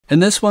In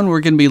this one,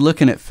 we're going to be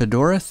looking at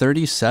Fedora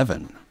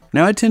 37.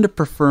 Now, I tend to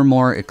prefer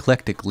more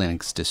eclectic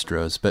Linux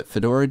distros, but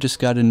Fedora just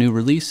got a new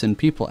release and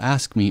people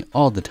ask me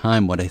all the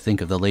time what I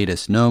think of the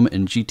latest Gnome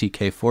and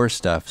GTK4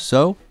 stuff,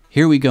 so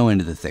here we go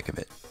into the thick of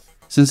it.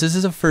 Since this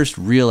is the first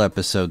real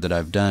episode that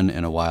I've done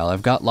in a while,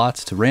 I've got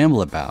lots to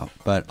ramble about,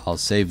 but I'll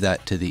save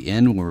that to the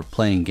end when we're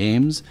playing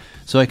games,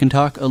 so I can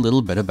talk a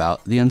little bit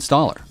about the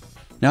installer.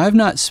 Now, I've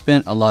not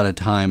spent a lot of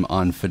time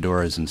on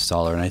Fedora's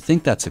installer, and I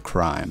think that's a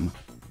crime.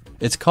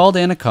 It's called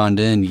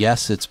Anaconda, and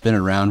yes, it's been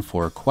around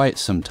for quite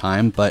some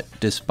time, but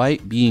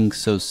despite being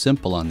so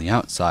simple on the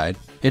outside,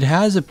 it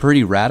has a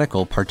pretty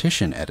radical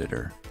partition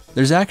editor.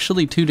 There's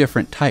actually two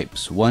different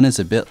types. One is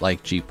a bit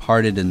like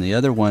Gparted, and the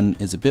other one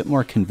is a bit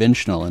more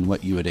conventional in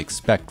what you would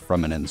expect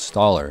from an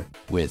installer,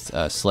 with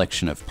a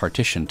selection of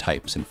partition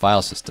types and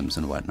file systems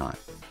and whatnot.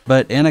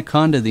 But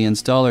Anaconda, the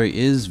installer,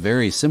 is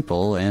very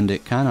simple, and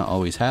it kind of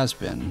always has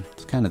been.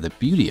 It's kind of the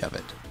beauty of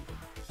it.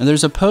 And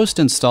there's a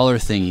post-installer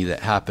thingy that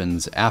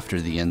happens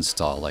after the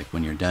install, like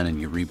when you're done and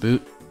you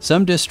reboot.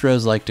 Some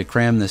distros like to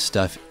cram this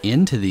stuff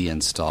into the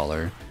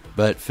installer,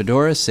 but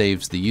Fedora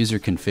saves the user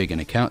config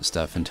and account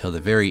stuff until the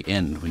very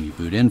end when you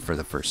boot in for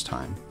the first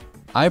time.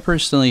 I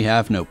personally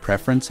have no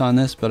preference on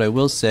this, but I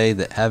will say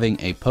that having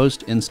a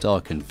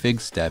post-install config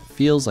step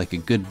feels like a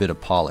good bit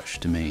of polish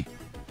to me.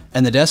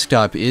 And the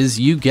desktop is,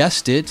 you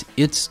guessed it,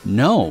 it's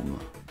Gnome.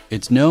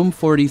 It's Gnome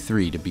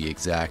 43 to be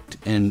exact,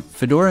 and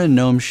Fedora and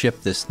Gnome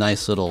ship this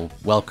nice little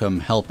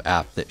welcome help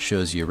app that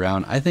shows you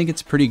around. I think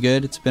it's pretty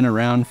good. It's been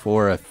around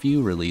for a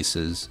few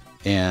releases,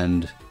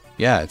 and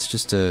yeah, it's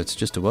just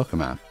a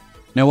welcome app.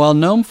 Now, while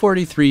Gnome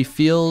 43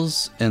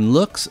 feels and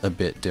looks a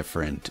bit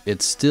different,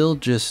 it's still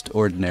just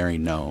ordinary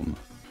Gnome.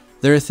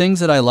 There are things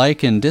that I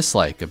like and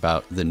dislike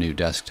about the new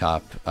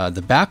desktop.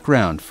 The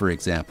background, for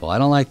example, I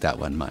don't like that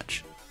one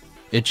much.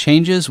 It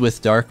changes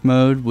with dark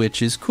mode,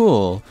 which is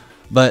cool,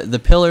 but the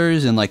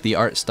pillars and like the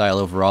art style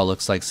overall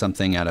looks like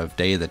something out of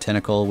Day of the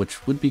Tentacle,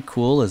 which would be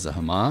cool as a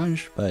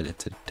homage, but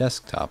it's a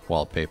desktop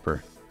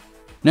wallpaper.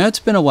 Now, it's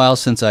been a while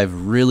since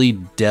I've really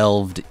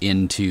delved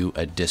into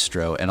a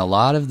distro, and a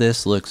lot of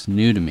this looks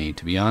new to me,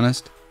 to be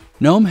honest.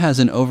 Gnome has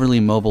an overly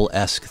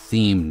mobile-esque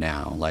theme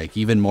now, like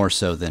even more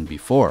so than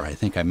before. I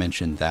think I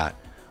mentioned that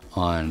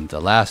on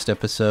the last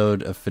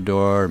episode of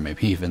Fedora, or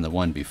maybe even the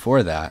one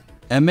before that.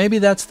 And maybe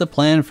that's the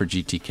plan for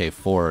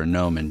GTK4 or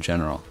Gnome in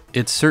general.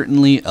 It's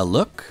certainly a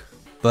look,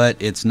 but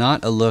it's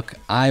not a look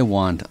I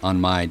want on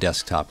my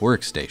desktop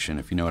workstation,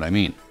 if you know what I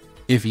mean.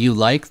 If you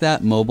like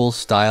that mobile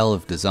style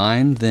of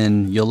design,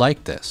 then you'll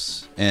like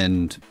this.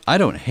 And I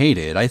don't hate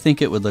it. I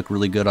think it would look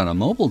really good on a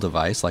mobile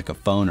device like a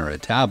phone or a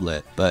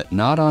tablet, but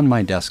not on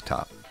my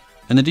desktop.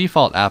 And the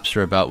default apps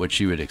are about what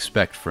you would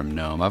expect from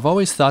Gnome. I've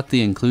always thought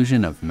the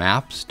inclusion of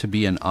maps to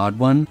be an odd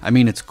one. I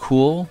mean, it's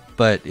cool,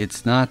 but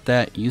it's not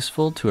that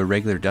useful to a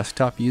regular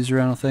desktop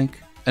user, I don't think.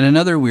 And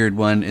another weird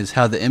one is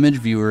how the image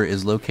viewer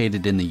is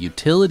located in the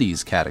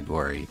utilities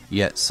category,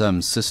 yet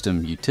some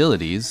system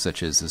utilities,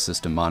 such as the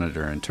system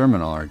monitor and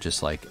terminal, are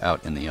just like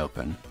out in the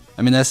open.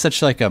 I mean, that's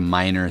such like a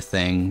minor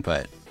thing,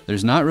 but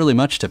there's not really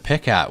much to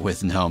pick at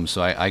with Gnome,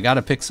 so I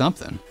gotta pick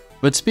something.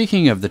 But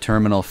speaking of the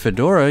terminal,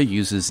 Fedora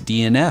uses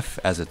DNF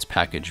as its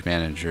package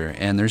manager,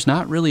 and there's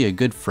not really a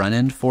good front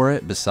end for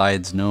it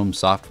besides Gnome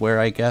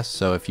software, I guess,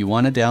 so if you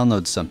want to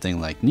download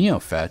something like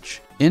Neofetch,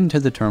 into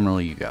the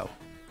terminal you go.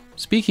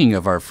 Speaking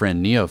of our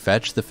friend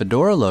Neofetch, the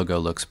Fedora logo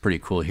looks pretty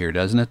cool here,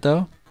 doesn't it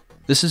though?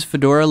 This is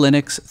Fedora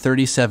Linux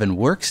 37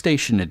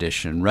 Workstation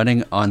Edition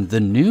running on the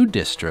new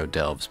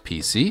DistroDelves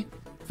PC.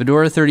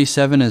 Fedora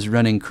 37 is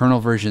running kernel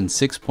version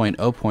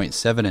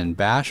 6.0.7 and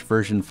Bash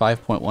version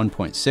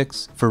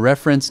 5.1.6. For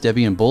reference,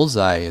 Debian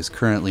Bullseye is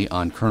currently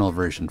on kernel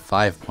version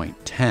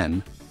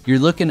 5.10. You're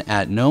looking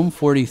at Gnome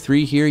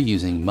 43 here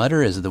using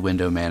Mutter as the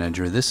window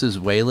manager. This is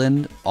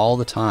Wayland all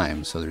the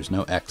time, so there's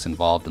no X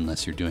involved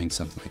unless you're doing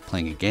something like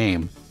playing a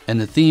game.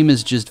 And the theme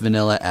is just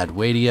vanilla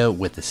Adwaita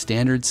with the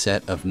standard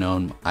set of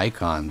Gnome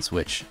icons,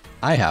 which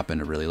I happen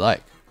to really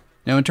like.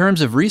 Now, in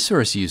terms of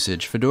resource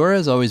usage, Fedora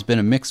has always been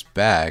a mixed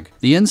bag.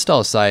 The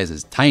install size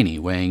is tiny,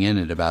 weighing in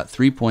at about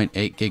 3.8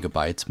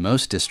 gigabytes.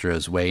 Most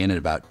distros weigh in at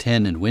about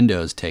 10, and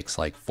Windows takes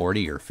like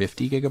 40 or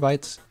 50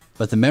 gigabytes.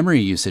 But the memory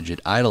usage at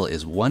idle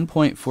is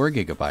 1.4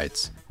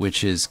 gigabytes,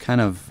 which is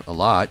kind of a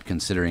lot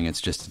considering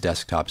it's just a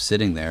desktop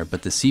sitting there,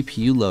 but the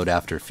CPU load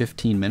after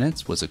 15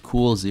 minutes was a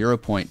cool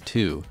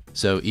 0.2.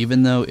 So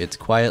even though it's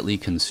quietly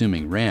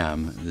consuming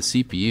RAM, the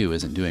CPU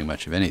isn't doing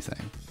much of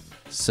anything.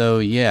 So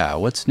yeah,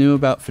 what's new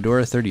about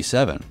Fedora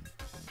 37?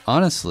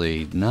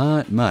 Honestly,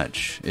 not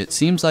much. It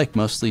seems like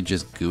mostly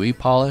just GUI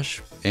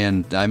polish,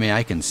 and I mean,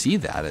 I can see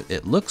that.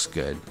 It looks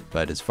good,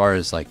 but as far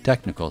as like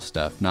technical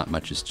stuff, not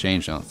much has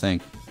changed, I don't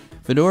think.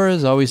 Fedora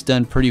has always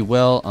done pretty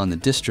well on the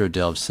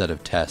DistroDelves set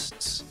of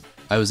tests.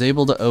 I was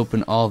able to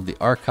open all of the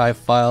archive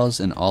files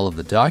and all of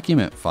the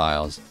document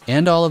files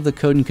and all of the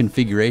code and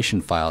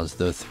configuration files,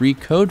 though 3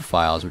 code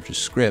files, which are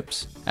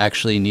scripts,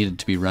 actually needed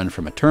to be run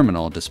from a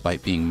terminal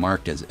despite being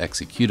marked as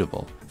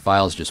executable.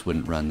 Files just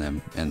wouldn't run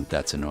them, and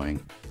that's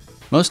annoying.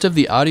 Most of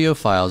the audio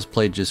files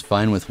played just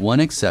fine with one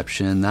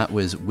exception, and that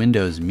was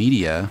Windows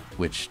Media,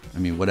 which, I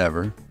mean,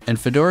 whatever. And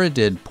Fedora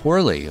did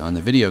poorly on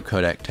the video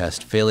codec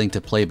test, failing to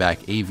play back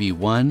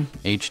AV1,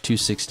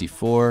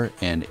 H.264,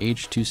 and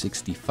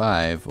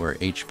H.265 or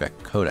HVEC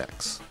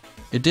codecs.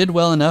 It did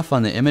well enough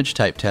on the image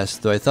type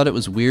test, though I thought it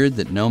was weird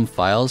that GNOME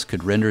files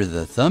could render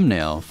the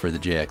thumbnail for the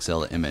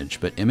JXL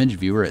image, but Image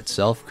Viewer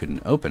itself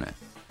couldn't open it.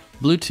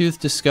 Bluetooth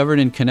discovered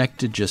and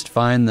connected just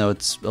fine, though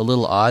it's a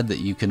little odd that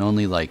you can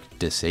only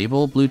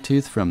disable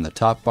Bluetooth from the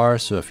top bar,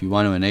 so if you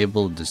want to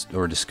enable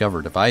or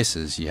discover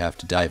devices, you have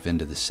to dive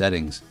into the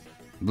settings.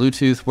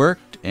 Bluetooth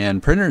worked,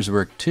 and printers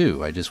worked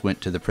too. I just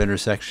went to the printer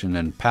section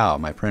and pow,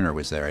 my printer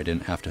was there. I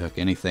didn't have to hook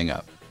anything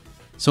up.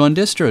 So on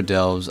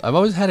DistroDelves, I've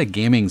always had a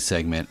gaming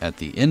segment at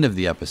the end of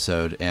the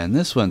episode, and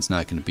this one's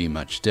not going to be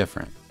much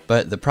different.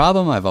 But the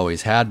problem I've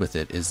always had with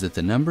it is that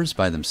the numbers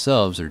by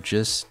themselves are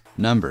just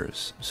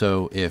numbers.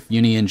 So if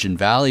Uni-Engine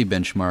Valley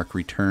benchmark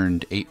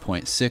returned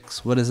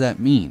 8.6, what does that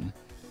mean?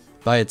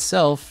 By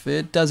itself,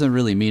 it doesn't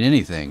really mean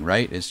anything,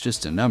 right? It's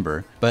just a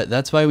number, but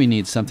that's why we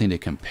need something to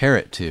compare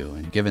it to.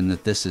 And given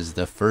that this is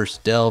the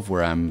first delve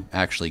where I'm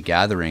actually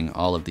gathering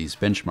all of these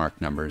benchmark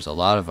numbers, a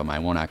lot of them I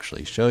won't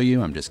actually show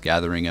you. I'm just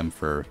gathering them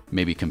for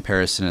maybe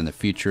comparison in the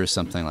future or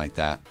something like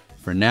that.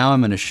 For now,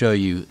 I'm going to show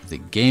you the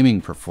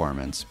gaming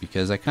performance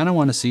because I kind of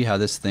want to see how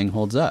this thing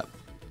holds up.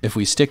 If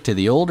we stick to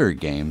the older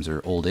games,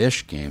 or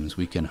old-ish games,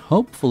 we can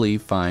hopefully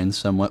find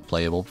somewhat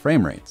playable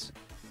frame rates.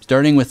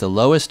 Starting with the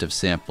lowest of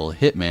sample,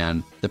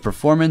 Hitman, the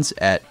performance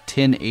at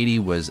 1080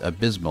 was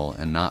abysmal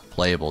and not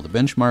playable. The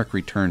benchmark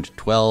returned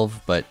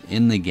 12, but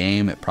in the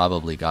game it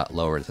probably got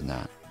lower than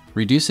that.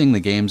 Reducing the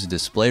game's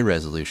display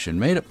resolution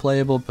made it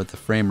playable, but the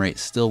frame rate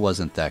still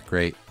wasn't that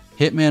great.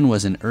 Hitman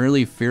was an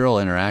early Feral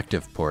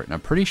Interactive port, and I'm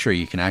pretty sure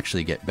you can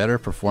actually get better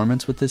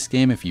performance with this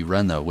game if you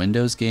run the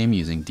Windows game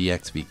using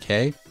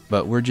DXVK,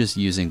 but we're just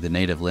using the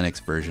native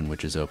Linux version,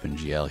 which is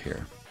OpenGL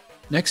here.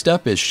 Next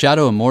up is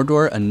Shadow of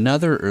Mordor,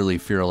 another early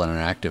Feral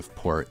Interactive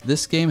port.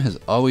 This game has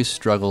always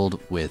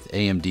struggled with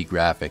AMD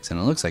graphics, and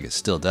it looks like it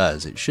still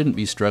does. It shouldn't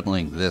be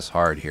struggling this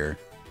hard here.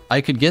 I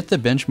could get the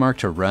benchmark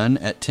to run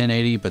at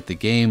 1080, but the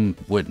game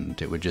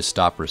wouldn't. It would just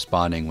stop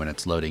responding when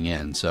it's loading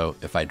in. So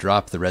if I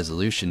drop the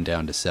resolution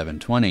down to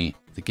 720,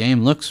 the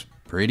game looks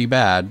pretty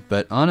bad,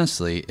 but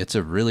honestly, it's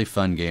a really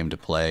fun game to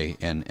play,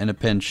 and in a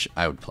pinch,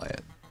 I would play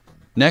it.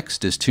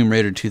 Next is Tomb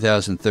Raider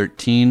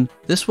 2013.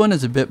 This one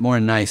is a bit more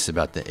nice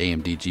about the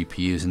AMD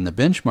GPUs, and the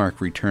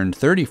benchmark returned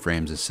 30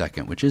 frames a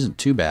second, which isn't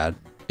too bad.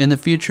 In the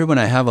future, when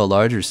I have a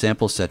larger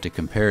sample set to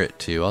compare it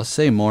to, I'll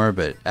say more,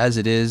 but as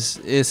it is,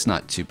 it's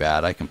not too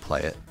bad. I can play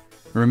it.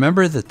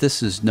 Remember that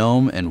this is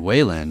GNOME and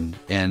Wayland,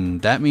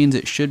 and that means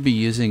it should be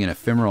using an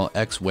ephemeral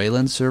X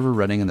Wayland server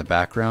running in the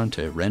background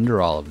to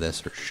render all of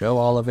this, or show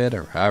all of it,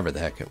 or however the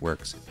heck it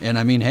works. And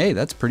I mean, hey,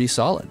 that's pretty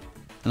solid.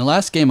 And the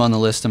last game on the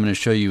list I'm going to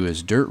show you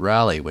is Dirt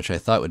Rally, which I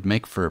thought would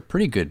make for a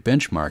pretty good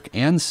benchmark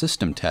and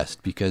system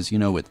test because, you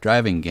know, with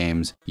driving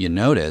games, you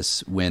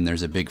notice when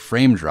there's a big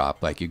frame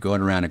drop, like you're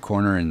going around a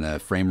corner and the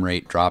frame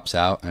rate drops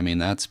out. I mean,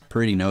 that's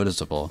pretty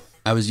noticeable.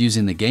 I was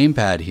using the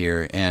gamepad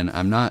here, and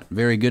I'm not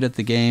very good at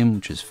the game,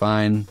 which is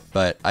fine,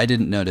 but I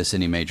didn't notice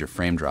any major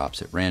frame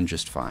drops. It ran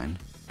just fine.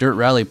 Dirt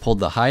Rally pulled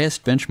the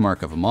highest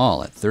benchmark of them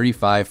all at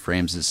 35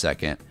 frames a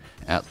second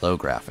at low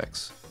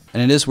graphics.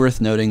 And it is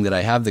worth noting that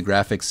I have the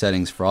graphics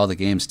settings for all the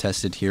games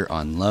tested here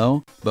on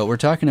low, but we're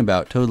talking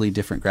about totally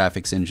different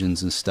graphics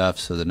engines and stuff,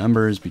 so the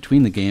numbers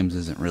between the games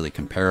isn't really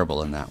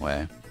comparable in that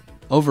way.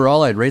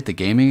 Overall, I'd rate the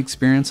gaming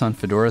experience on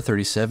Fedora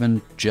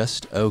 37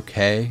 just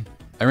okay.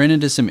 I ran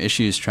into some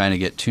issues trying to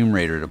get Tomb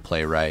Raider to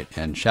play right,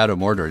 and Shadow of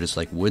Mordor just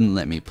wouldn't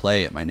let me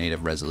play at my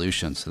native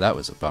resolution, so that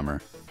was a bummer.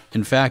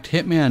 In fact,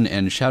 Hitman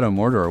and Shadow of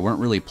Mordor weren't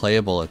really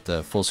playable at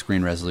the full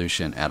screen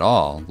resolution at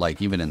all,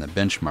 even in the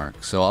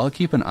benchmark, so I'll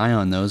keep an eye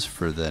on those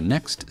for the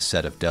next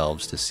set of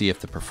delves to see if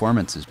the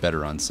performance is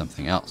better on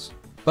something else.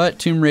 But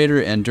Tomb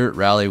Raider and Dirt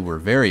Rally were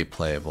very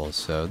playable,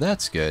 so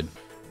that's good.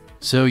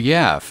 So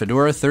yeah,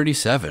 Fedora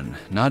 37.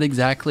 Not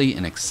exactly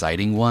an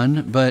exciting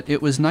one, but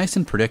it was nice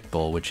and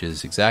predictable, which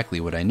is exactly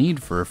what I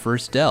need for a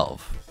first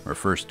delve, or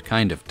first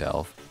kind of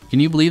delve. Can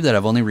you believe that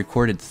I've only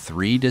recorded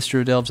 3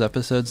 DistroDelves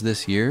episodes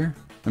this year?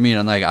 I mean,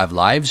 I've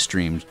live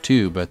streamed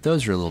too, but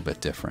those are a little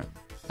bit different.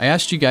 I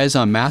asked you guys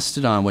on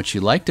Mastodon what you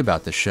liked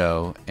about the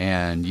show,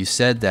 and you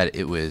said that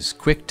it was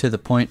quick to the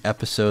point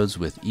episodes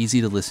with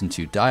easy to listen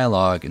to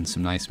dialogue and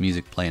some nice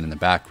music playing in the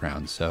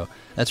background, so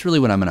that's really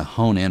what I'm going to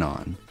hone in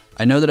on.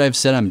 I know that I've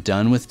said I'm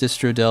done with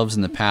DistroDelves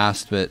in the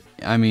past, but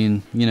I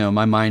mean, you know,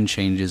 my mind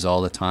changes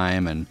all the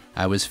time, and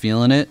I was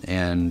feeling it,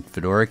 and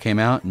Fedora came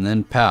out, and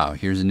then pow,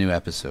 here's a new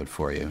episode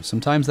for you.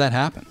 Sometimes that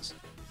happens.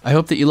 I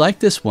hope that you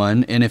liked this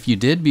one, and if you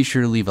did, be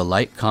sure to leave a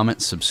like,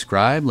 comment,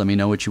 subscribe. Let me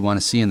know what you want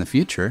to see in the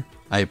future.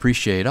 I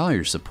appreciate all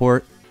your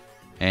support,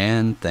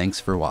 and thanks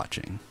for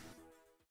watching.